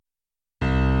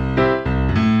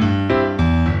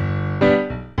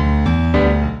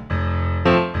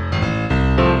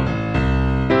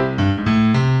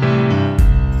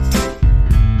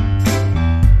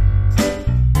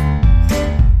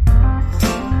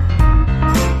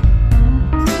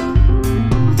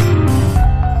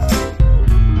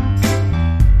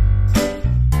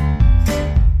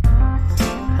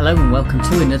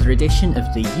welcome to another edition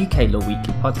of the UK Law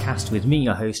Weekly podcast with me,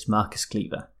 your host, Marcus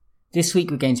Cleaver. This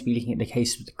week we're going to be looking at the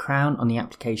case of the Crown on the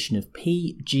application of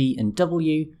P, G and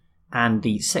W and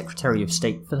the Secretary of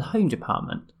State for the Home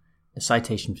Department. The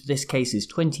citation for this case is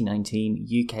 2019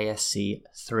 UKSC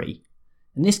 3.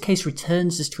 And this case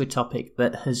returns us to a topic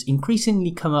that has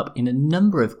increasingly come up in a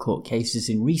number of court cases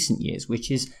in recent years,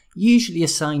 which is usually a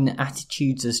sign that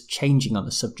attitudes are changing on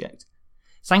the subject.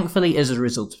 Thankfully, as a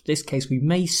result of this case, we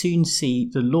may soon see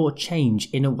the law change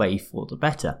in a way for the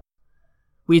better.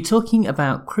 We are talking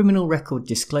about criminal record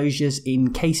disclosures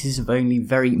in cases of only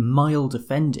very mild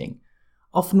offending,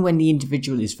 often when the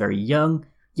individual is very young,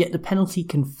 yet the penalty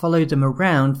can follow them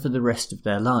around for the rest of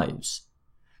their lives.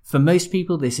 For most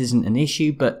people this isn't an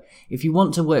issue, but if you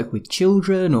want to work with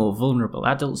children or vulnerable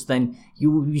adults, then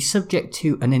you will be subject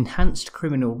to an enhanced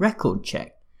criminal record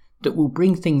check that will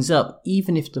bring things up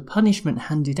even if the punishment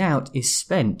handed out is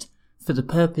spent for the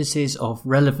purposes of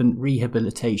relevant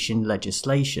rehabilitation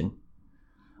legislation.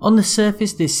 On the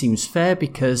surface this seems fair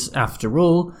because, after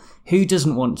all, who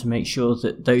doesn't want to make sure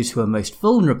that those who are most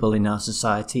vulnerable in our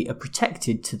society are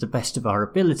protected to the best of our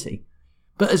ability?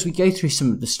 But as we go through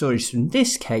some of the stories from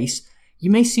this case,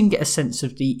 you may soon get a sense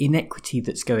of the inequity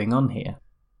that's going on here.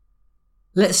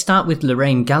 Let's start with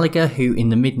Lorraine Gallagher, who in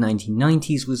the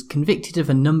mid-1990s was convicted of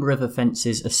a number of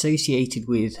offences associated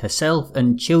with herself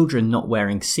and children not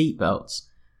wearing seatbelts.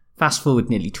 Fast forward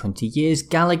nearly 20 years,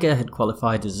 Gallagher had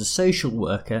qualified as a social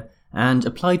worker and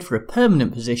applied for a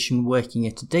permanent position working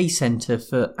at a day centre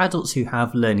for adults who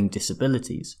have learning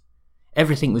disabilities.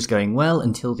 Everything was going well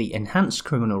until the Enhanced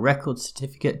Criminal Record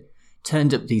Certificate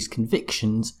turned up these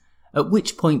convictions, at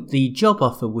which point the job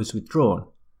offer was withdrawn.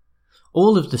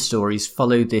 All of the stories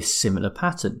follow this similar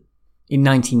pattern. In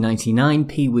 1999,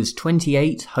 P was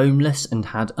 28, homeless and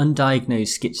had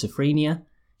undiagnosed schizophrenia.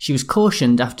 She was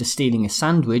cautioned after stealing a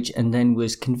sandwich and then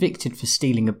was convicted for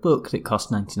stealing a book that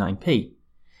cost 99p.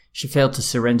 She failed to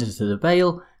surrender to the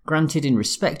bail granted in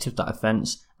respect of that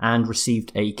offence and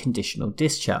received a conditional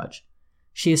discharge.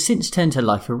 She has since turned her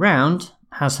life around,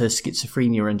 has her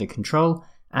schizophrenia under control,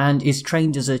 and is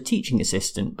trained as a teaching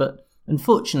assistant, but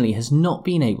unfortunately has not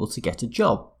been able to get a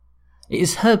job. It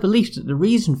is her belief that the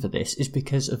reason for this is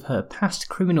because of her past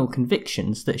criminal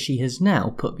convictions that she has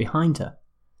now put behind her.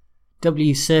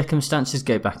 W's circumstances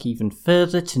go back even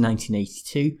further to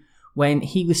 1982, when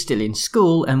he was still in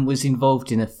school and was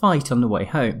involved in a fight on the way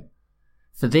home.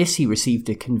 For this he received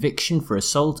a conviction for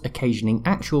assault occasioning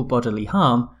actual bodily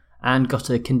harm and got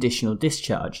a conditional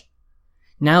discharge.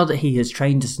 Now that he has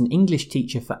trained as an English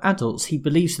teacher for adults, he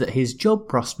believes that his job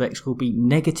prospects will be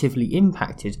negatively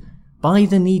impacted by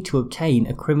the need to obtain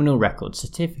a criminal record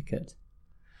certificate.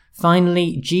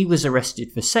 Finally, G was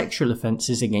arrested for sexual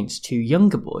offences against two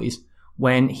younger boys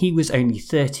when he was only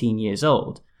 13 years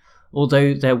old,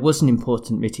 although there was an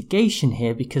important mitigation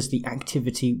here because the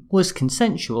activity was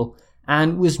consensual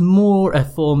and was more a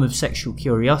form of sexual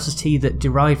curiosity that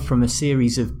derived from a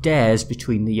series of dares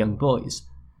between the young boys.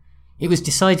 It was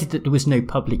decided that there was no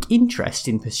public interest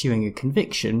in pursuing a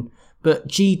conviction, but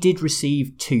G did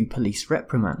receive 2 police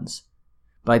reprimands.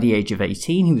 By the age of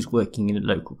 18, he was working in a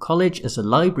local college as a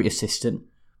library assistant,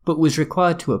 but was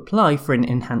required to apply for an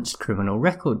enhanced criminal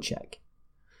record check.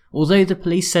 Although the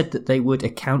police said that they would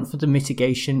account for the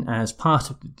mitigation as part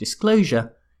of the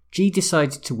disclosure, G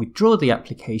decided to withdraw the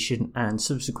application and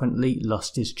subsequently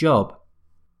lost his job.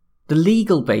 The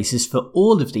legal basis for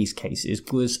all of these cases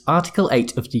was Article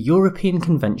 8 of the European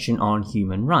Convention on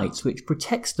Human Rights, which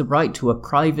protects the right to a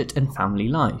private and family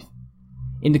life.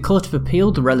 In the Court of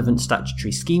Appeal, the relevant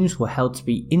statutory schemes were held to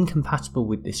be incompatible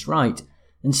with this right,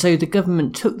 and so the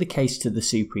government took the case to the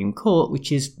Supreme Court, which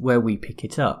is where we pick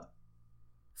it up.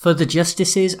 For the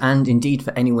justices, and indeed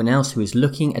for anyone else who is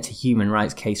looking at a human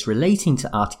rights case relating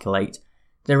to Article 8,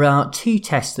 there are 2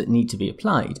 tests that need to be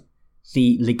applied: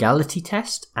 the legality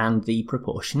test and the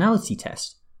proportionality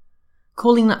test.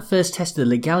 Calling that first test the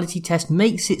legality test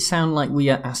makes it sound like we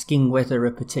are asking whether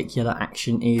a particular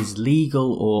action is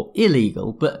legal or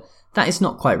illegal, but that is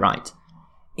not quite right.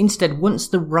 Instead, once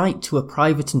the right to a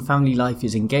private and family life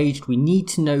is engaged, we need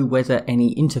to know whether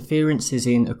any interference is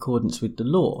in accordance with the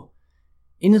law.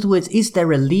 In other words, is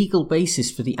there a legal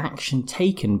basis for the action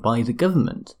taken by the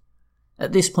government?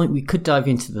 At this point we could dive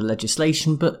into the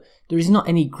legislation, but there is not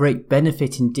any great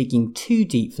benefit in digging too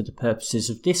deep for the purposes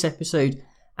of this episode,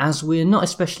 as we're not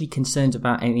especially concerned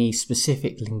about any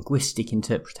specific linguistic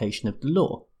interpretation of the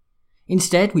law.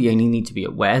 Instead, we only need to be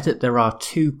aware that there are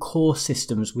 2 core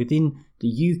systems within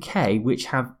the UK which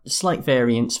have slight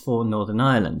variants for Northern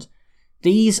Ireland.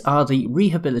 These are the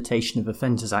Rehabilitation of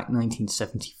Offenders Act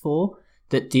 1974,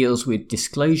 that deals with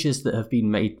disclosures that have been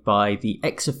made by the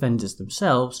ex-offenders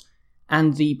themselves,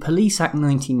 and the Police Act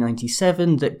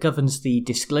 1997 that governs the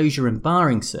disclosure and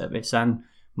barring service, and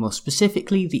more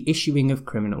specifically the issuing of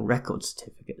criminal record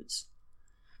certificates.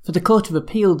 For the Court of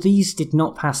Appeal, these did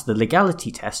not pass the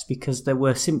legality test because there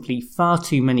were simply far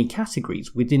too many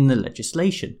categories within the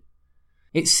legislation.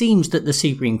 It seems that the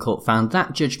Supreme Court found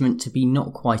that judgment to be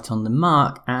not quite on the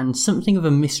mark and something of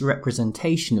a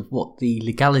misrepresentation of what the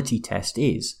legality test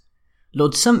is.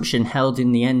 Lord Sumption held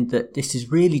in the end that this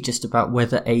is really just about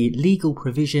whether a legal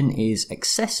provision is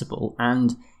accessible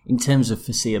and, in terms of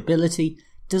foreseeability,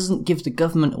 doesn't give the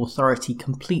government authority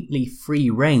completely free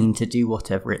rein to do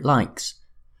whatever it likes.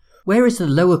 Whereas the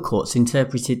lower courts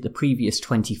interpreted the previous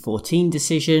 2014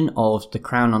 decision of the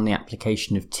Crown on the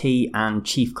application of T and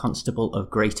Chief Constable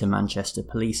of Greater Manchester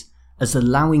Police as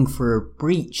allowing for a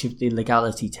breach of the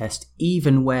legality test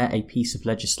even where a piece of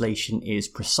legislation is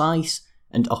precise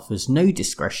and offers no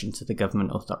discretion to the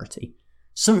government authority,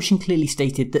 Sumption clearly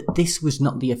stated that this was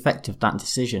not the effect of that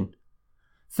decision.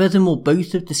 Furthermore,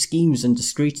 both of the schemes under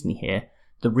scrutiny here,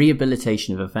 the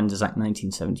Rehabilitation of Offenders Act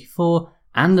 1974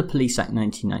 and the Police Act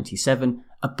 1997,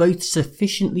 are both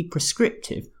sufficiently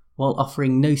prescriptive while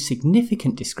offering no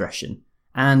significant discretion,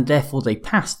 and therefore they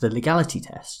pass the legality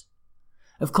test.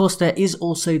 Of course, there is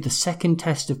also the second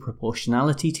test of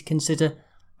proportionality to consider,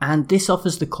 and this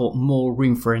offers the court more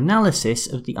room for analysis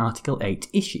of the Article 8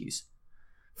 issues.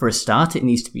 For a start, it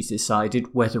needs to be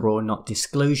decided whether or not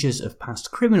disclosures of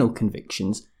past criminal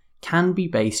convictions can be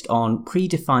based on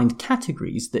predefined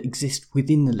categories that exist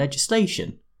within the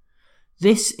legislation.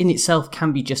 This in itself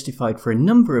can be justified for a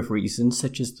number of reasons,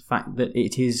 such as the fact that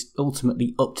it is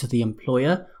ultimately up to the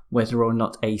employer whether or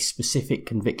not a specific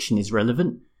conviction is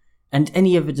relevant, and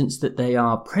any evidence that they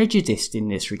are prejudiced in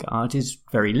this regard is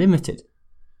very limited.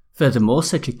 Furthermore,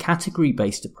 such a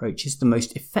category-based approach is the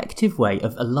most effective way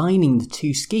of aligning the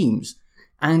two schemes,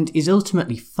 and is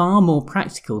ultimately far more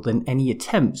practical than any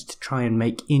attempts to try and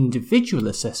make individual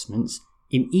assessments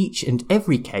in each and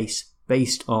every case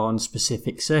based on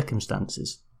specific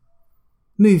circumstances.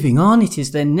 Moving on, it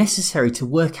is then necessary to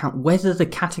work out whether the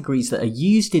categories that are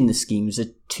used in the schemes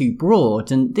are too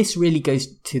broad, and this really goes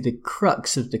to the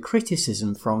crux of the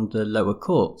criticism from the lower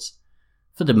courts.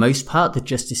 For the most part, the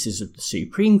justices of the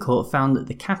Supreme Court found that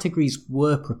the categories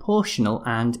were proportional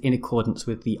and in accordance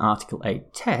with the Article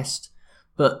 8 test,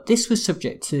 but this was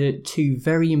subject to two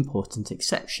very important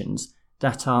exceptions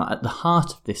that are at the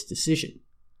heart of this decision.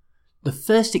 The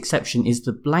first exception is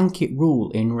the blanket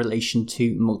rule in relation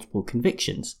to multiple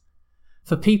convictions.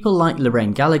 For people like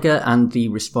Lorraine Gallagher and the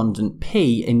respondent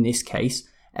P in this case,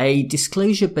 a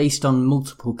disclosure based on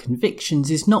multiple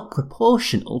convictions is not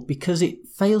proportional because it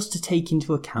fails to take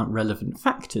into account relevant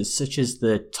factors such as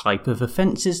the type of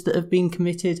offences that have been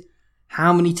committed,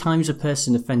 how many times a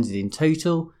person offended in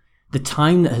total, the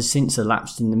time that has since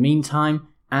elapsed in the meantime,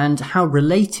 and how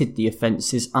related the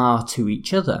offences are to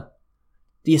each other.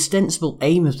 The ostensible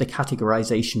aim of the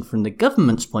categorisation from the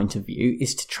government's point of view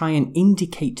is to try and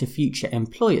indicate to future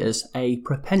employers a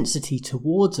propensity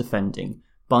towards offending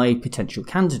by potential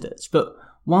candidates, but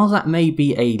while that may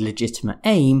be a legitimate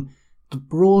aim, the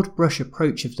broad brush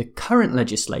approach of the current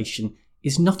legislation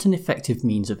is not an effective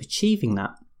means of achieving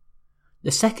that.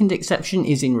 The second exception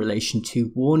is in relation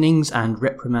to warnings and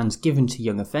reprimands given to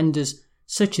young offenders,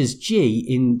 such as G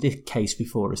in the case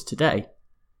before us today.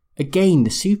 Again, the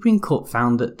Supreme Court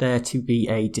found that there to be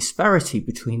a disparity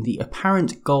between the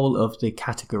apparent goal of the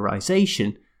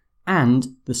categorisation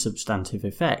and the substantive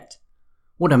effect.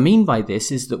 What I mean by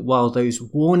this is that while those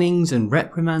warnings and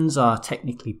reprimands are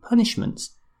technically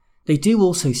punishments, they do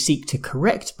also seek to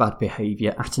correct bad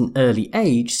behaviour at an early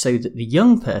age so that the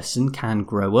young person can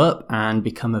grow up and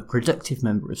become a productive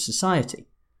member of society.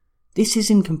 This is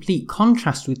in complete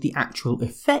contrast with the actual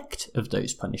effect of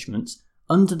those punishments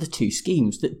under the two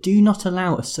schemes that do not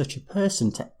allow such a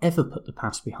person to ever put the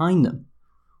past behind them.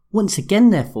 Once again,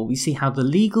 therefore, we see how the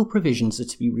legal provisions are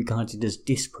to be regarded as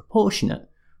disproportionate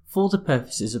for the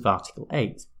purposes of Article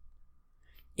 8.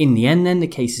 In the end then, the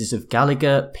cases of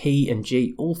Gallagher, P and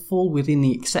G all fall within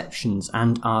the exceptions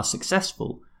and are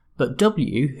successful, but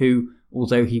W, who,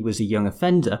 although he was a young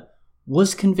offender,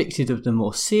 was convicted of the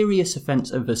more serious offence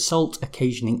of assault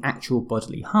occasioning actual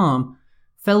bodily harm,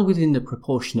 fell within the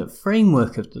proportionate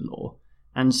framework of the law,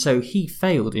 and so he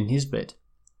failed in his bid.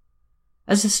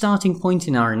 As a starting point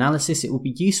in our analysis, it will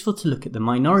be useful to look at the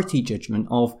minority judgment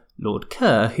of Lord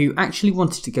Kerr, who actually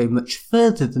wanted to go much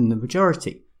further than the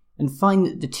majority, and find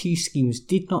that the two schemes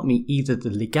did not meet either the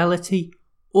legality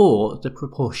or the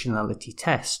proportionality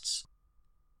tests.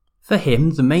 For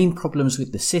him, the main problems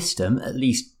with the system, at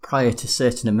least prior to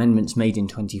certain amendments made in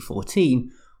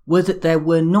 2014, were that there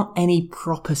were not any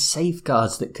proper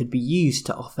safeguards that could be used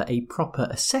to offer a proper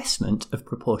assessment of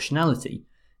proportionality,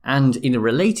 and in a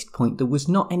related point, there was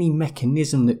not any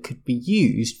mechanism that could be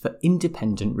used for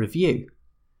independent review.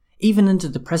 Even under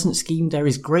the present scheme, there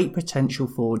is great potential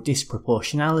for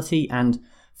disproportionality, and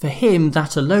for him,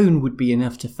 that alone would be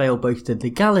enough to fail both the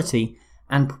legality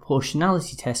and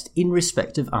proportionality test in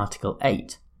respect of Article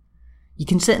 8. You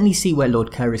can certainly see where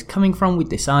Lord Kerr is coming from with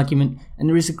this argument, and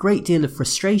there is a great deal of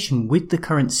frustration with the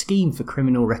current scheme for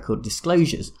criminal record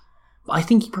disclosures, but I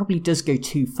think he probably does go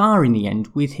too far in the end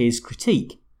with his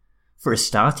critique. For a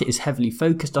start, it is heavily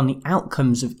focused on the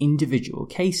outcomes of individual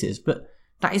cases, but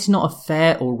that is not a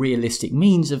fair or realistic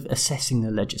means of assessing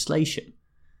the legislation.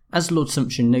 As Lord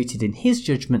Sumption noted in his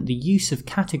judgment, the use of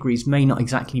categories may not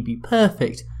exactly be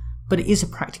perfect, but it is a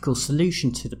practical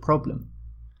solution to the problem.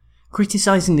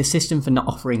 Criticising the system for not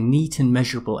offering neat and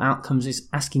measurable outcomes is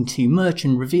asking too much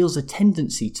and reveals a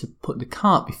tendency to put the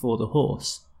cart before the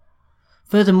horse.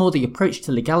 Furthermore, the approach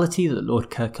to legality that Lord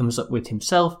Kerr comes up with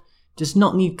himself does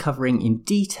not need covering in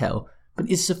detail, but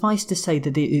is suffice to say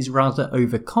that it is rather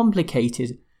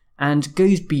overcomplicated and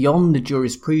goes beyond the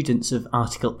jurisprudence of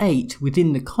Article 8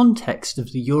 within the context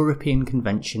of the European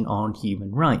Convention on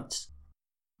Human Rights.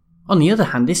 On the other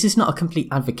hand, this is not a complete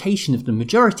advocation of the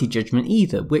majority judgment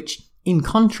either, which, in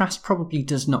contrast, probably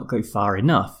does not go far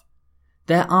enough.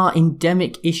 There are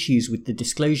endemic issues with the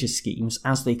disclosure schemes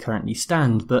as they currently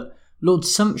stand, but Lord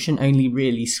Sumption only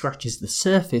really scratches the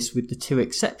surface with the two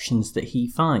exceptions that he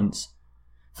finds.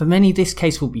 For many, this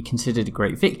case will be considered a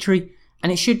great victory,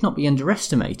 and it should not be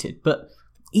underestimated, but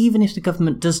even if the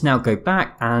government does now go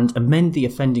back and amend the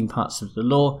offending parts of the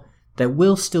law, there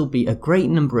will still be a great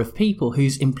number of people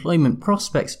whose employment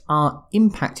prospects are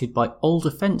impacted by old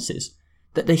offences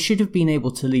that they should have been able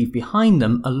to leave behind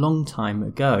them a long time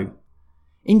ago.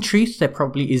 In truth, there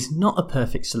probably is not a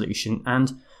perfect solution,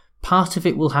 and part of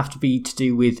it will have to be to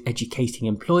do with educating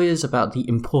employers about the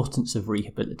importance of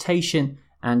rehabilitation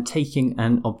and taking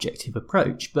an objective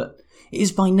approach, but it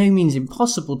is by no means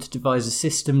impossible to devise a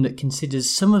system that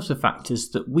considers some of the factors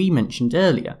that we mentioned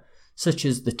earlier, such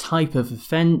as the type of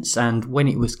offence and when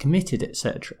it was committed,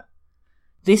 etc.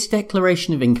 This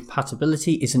declaration of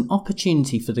incompatibility is an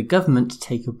opportunity for the government to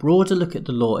take a broader look at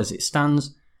the law as it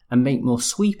stands and make more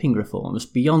sweeping reforms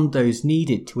beyond those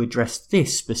needed to address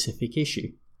this specific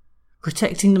issue.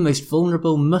 Protecting the most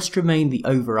vulnerable must remain the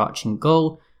overarching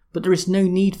goal, but there is no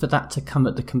need for that to come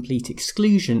at the complete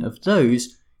exclusion of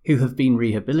those who have been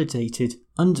rehabilitated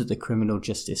under the criminal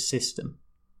justice system.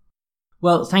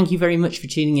 Well, thank you very much for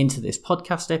tuning into this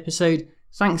podcast episode.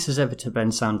 Thanks as ever to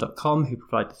bensound.com who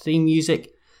provide the theme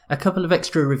music. A couple of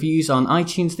extra reviews on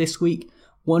iTunes this week,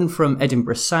 one from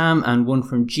Edinburgh Sam and one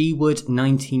from Gwood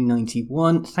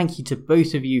 1991. Thank you to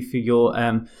both of you for your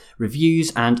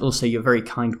reviews and also your very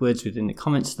kind words within the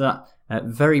comments to that.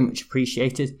 Very much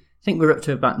appreciated. I think we're up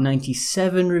to about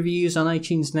 97 reviews on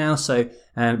iTunes now, so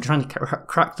trying to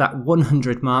crack that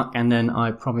 100 mark, and then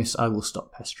I promise I will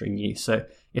stop pestering you. So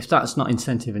if that's not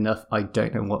incentive enough, I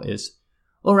don't know what is.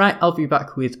 Alright, I'll be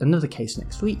back with another case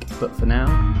next week, but for now,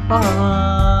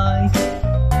 bye!